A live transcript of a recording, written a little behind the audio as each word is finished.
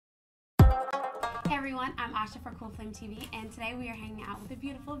Hey everyone, I'm Asha for Coool Flame TV, and today we are hanging out with the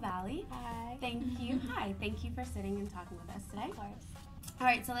beautiful Vali. Hi. Thank you. Hi. Thank you for sitting and talking with us today. Of course. All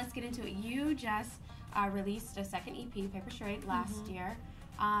right, so let's get into it. You just released a second EP, Paper Charade, last year.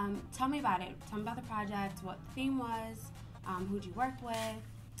 Tell me about it. Tell me about the project, what the theme was, who'd you work with.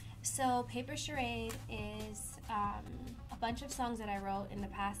 So Paper Charade is a bunch of songs that I wrote in the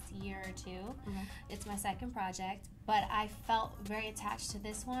past year or two. Okay. It's my second project, but I felt very attached to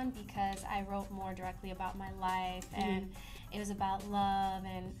this one because I wrote more directly about my life, and it was about love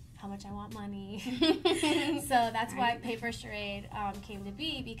and how much I want money. So that's why Paper Charade came to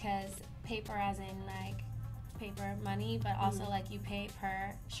be, because paper as in like paper money, but also like you pay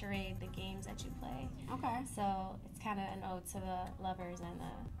per charade, the games that you play. Okay. So it's kind of an ode to the lovers and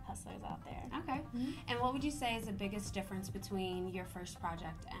the hustlers out there. Okay. And what would you say is the biggest difference between your first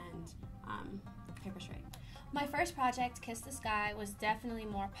project and Paper Charade? My first project, Kiss the Sky, was definitely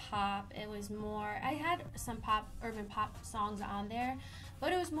more pop. It was more, I had some urban pop songs on there,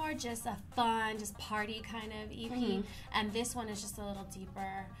 but it was more just a fun, just party kind of EP. And this one is just a little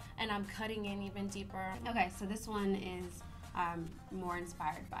deeper, and I'm cutting in even deeper. Okay, so this one is more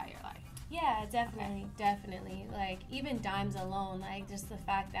inspired by your life. Yeah, definitely, definitely. Like, even Dimes alone, like, just the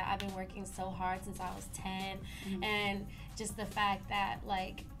fact that I've been working so hard since I was 10, and just the fact that,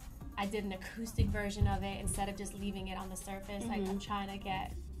 like, I did an acoustic version of it instead of just leaving it on the surface. Like, I'm trying to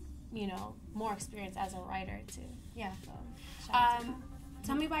get, you know, more experience as a writer, too. Yeah, so, shout out to that.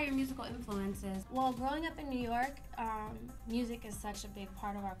 Tell me about your musical influences. Well, growing up in New York, music is such a big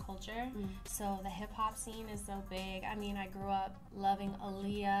part of our culture. So the hip-hop scene is so big. I mean, I grew up loving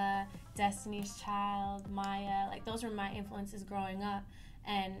Aaliyah, Destiny's Child, Maya. Like, those were my influences growing up.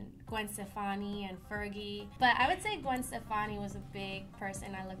 And Gwen Stefani and Fergie. But I would say Gwen Stefani was a big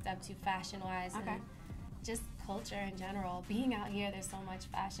person I looked up to fashion-wise. Okay. And just culture in general. Being out here, there's so much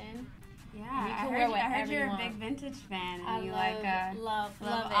fashion. Yeah, I heard you're a big vintage fan, and I you love it.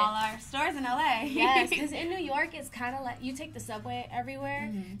 all our stores in LA. Yes, because in New York, it's kind of like you take the subway everywhere.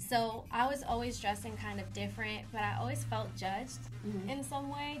 So I was always dressing kind of different, but I always felt judged in some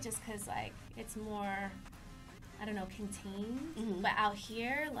way, just because like it's more, I don't know, contained. But out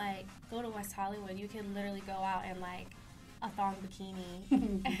here, like, go to West Hollywood, you could literally go out in like a thong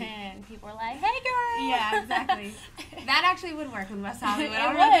bikini, and people are like, "Hey, girl!" Yeah, exactly. That actually would work in West Hollywood. It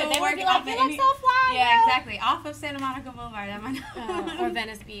would. They would be like, "You look so fly." Yeah, girl. exactly. Off of Santa Monica Boulevard, that might Or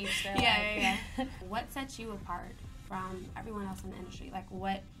Venice Beach. Yeah. What sets you apart from everyone else in the industry? Like,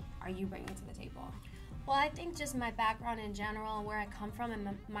 what are you bringing to the table? Well, I think just my background in general and where I come from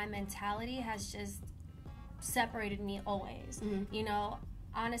and my mentality has just separated me always. You know,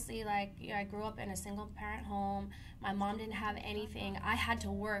 honestly, like, I grew up in a single parent home. My mom didn't have anything. I had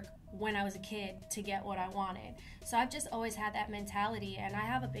to work when I was a kid to get what I wanted. So I've just always had that mentality, and I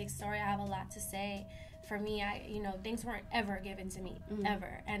have a big story. I have a lot to say. For me, things weren't ever given to me,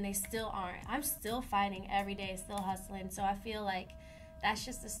 ever, and they still aren't. I'm still fighting every day, still hustling. So I feel like that's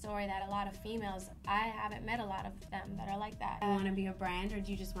just a story that a lot of females, I haven't met a lot of them that are like that. Do you want to be a brand, or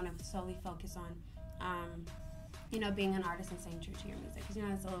do you just want to solely focus on being an artist and staying true to your music? Because,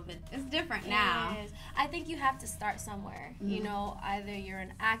 it's a little bit, it's different now. It is. I think you have to start somewhere. You know, either you're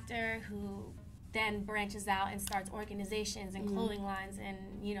an actor who then branches out and starts organizations and clothing lines and,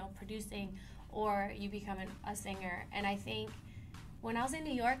 producing, or you become a singer. And I think when I was in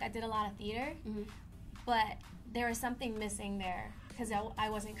New York, I did a lot of theater, but there was something missing there because I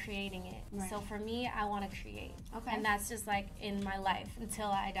wasn't creating it. Right. So for me, I want to create. Okay. And that's just like in my life until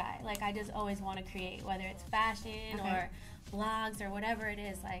I die. Like, I just always want to create, whether it's fashion or blogs or whatever it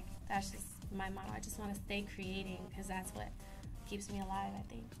is. Like, that's just my motto. I just want to stay creating because that's what keeps me alive, I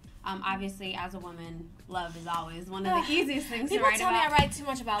think. Obviously, as a woman, love is always one of the easiest things to write about. People tell me I write too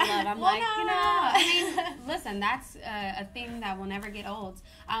much about love. I'm well, I mean, listen, that's a thing that will never get old.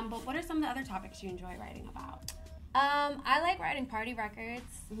 But what are some of the other topics you enjoy writing about? I like writing party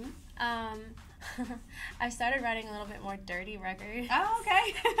records. I started writing a little bit more dirty records. Oh,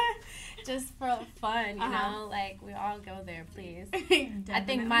 okay. Just for fun, you know? Like, we all go there, please. I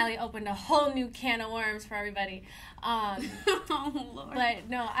think Miley opened a whole new can of worms for everybody. Oh, Lord. But,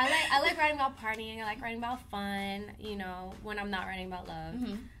 no, I like writing about partying. I like writing about fun, when I'm not writing about love.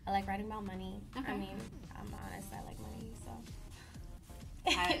 I like writing about money. Okay. I mean, I'm honest, I like money, so.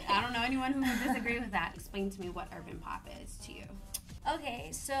 I don't know anyone who would disagree with that. Explain to me what urban pop is to you. Okay,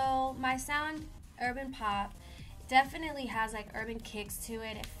 so my sound, urban pop, definitely has like urban kicks to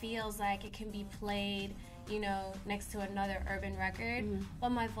it. It feels like it can be played, next to another urban record. But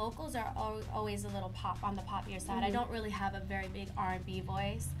my vocals are always a little pop on the poppier side. I don't really have a very big R&B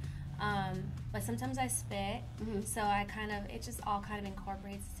voice. But sometimes I spit, so it just all kind of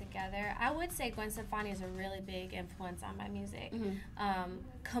incorporates together. I would say Gwen Stefani is a really big influence on my music,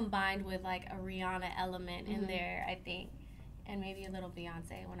 combined with like a Rihanna element in there, I think, and maybe a little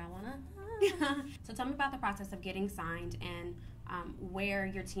Beyonce when I wanna. So tell me about the process of getting signed and where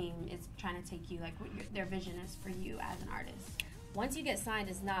your team is trying to take you, like what their vision is for you as an artist. Once you get signed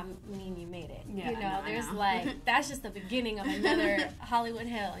does not mean you made it. Yeah, you know, I there's know. like, that's just the beginning of another Hollywood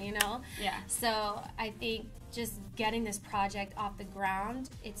hill, you know? Yeah. So I think just getting this project off the ground,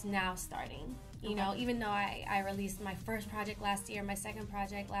 it's now starting. You know, even though I released my first project last year, my second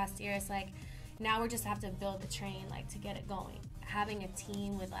project last year, it's like, now we just have to build the train, like, to get it going. Having a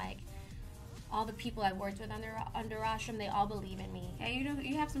team with, like, all the people I've worked with under Ashram, they all believe in me. Yeah,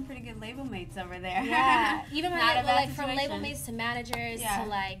 you have some pretty good label mates over there. Yeah, even from situation. label mates to managers to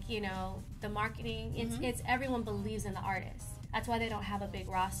like, you know, the marketing. It's everyone believes in the artist. That's why they don't have a big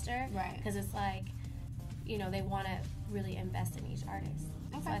roster, right? Because it's like, you know, they want to really invest in each artist.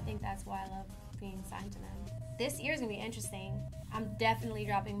 Okay. So I think that's why I love being signed to them. This year's gonna be interesting. I'm definitely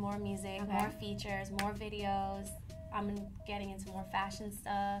dropping more music, more features, more videos. I'm getting into more fashion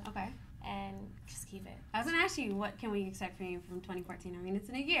stuff. Okay. And just keep it. I was going to ask you, what can we expect from you from 2014? I mean, it's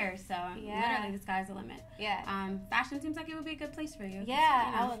in a year, so literally the sky's the limit. Yeah. Fashion seems like it would be a good place for you. Yeah,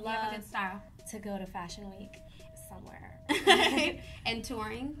 You know, I would love you have a good style. to go to Fashion Week somewhere. And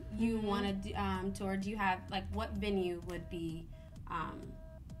touring, you want to tour. Do you have, like, what venue would be,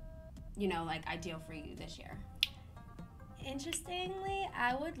 you know, like, ideal for you this year? Interestingly,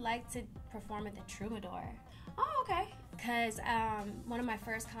 I would like to perform at the Troubadour. Oh, okay. Because one of my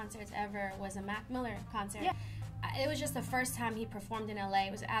first concerts ever was a Mac Miller concert. Yeah. It was just the first time he performed in LA.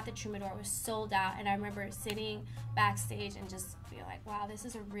 It was at the Troubadour. It was sold out, and I remember sitting backstage and just being like, wow, this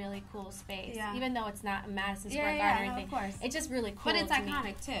is a really cool space. Yeah. Even though it's not Madison Square Garden or anything. No, of course. It's just really cool. But it's to iconic,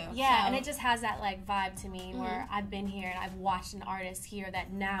 me. too. Yeah, so. and it just has that, like, vibe to me where I've been here and I've watched an artist here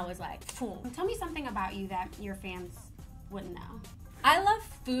that now is like, boom. Tell me something about you that your fans wouldn't know. I love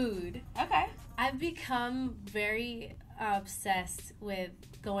food. Okay. I've become very obsessed with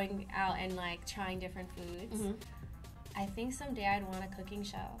going out and like trying different foods. I think someday I'd want a cooking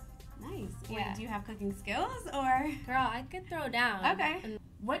show. Nice. Yeah. Wait, do you have cooking skills or? Girl, I could throw down. Okay.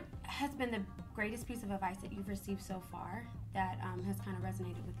 What has been the greatest piece of advice that you've received so far that has kind of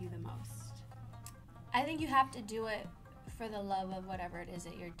resonated with you the most? I think you have to do it for the love of whatever it is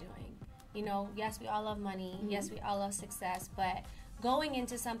that you're doing. You know, yes, we all love money. Yes, we all love success, but going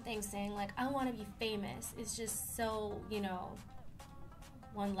into something saying like, I want to be famous is just so, you know,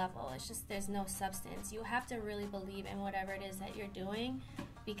 one level. It's just, there's no substance. You have to really believe in whatever it is that you're doing,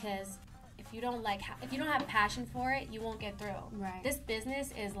 because if you don't have passion for it, you won't get through. Right. This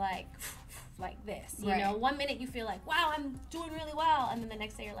business is like this, you know. 1 minute you feel like, wow, I'm doing really well, and then the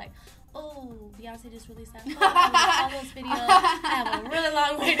next day you're like, oh, Beyonce just released that. Oh, all those videos. I have a really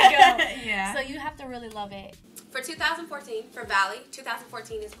long way to go. Yeah. So you have to really love it. For 2014, for Vali,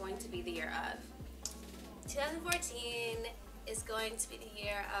 2014 is going to be the year of? 2014 is going to be the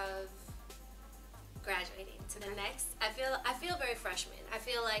year of graduating to the next. I feel very freshman. I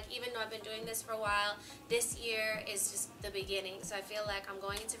feel like even though I've been doing this for a while, this year is just the beginning. So I feel like I'm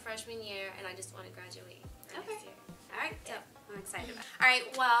going into freshman year and I just want to graduate next year. All right. So I'm excited about it. All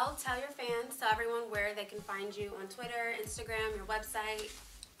right. Well, tell your fans, tell everyone where they can find you on Twitter, Instagram, your website.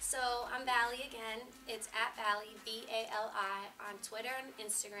 So I'm Vali again. It's at Vali, V-A-L-I, on Twitter and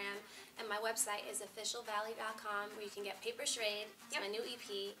Instagram. And my website is officialvali.com, where you can get Paper Charade. It's my new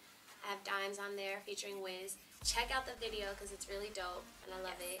EP. I have Dimes on there featuring Wiz. Check out the video because it's really dope and I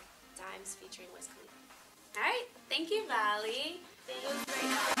love it. Dimes featuring Wiz Khalifa. All right. Thank you, Vali. It was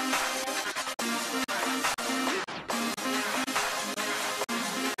great.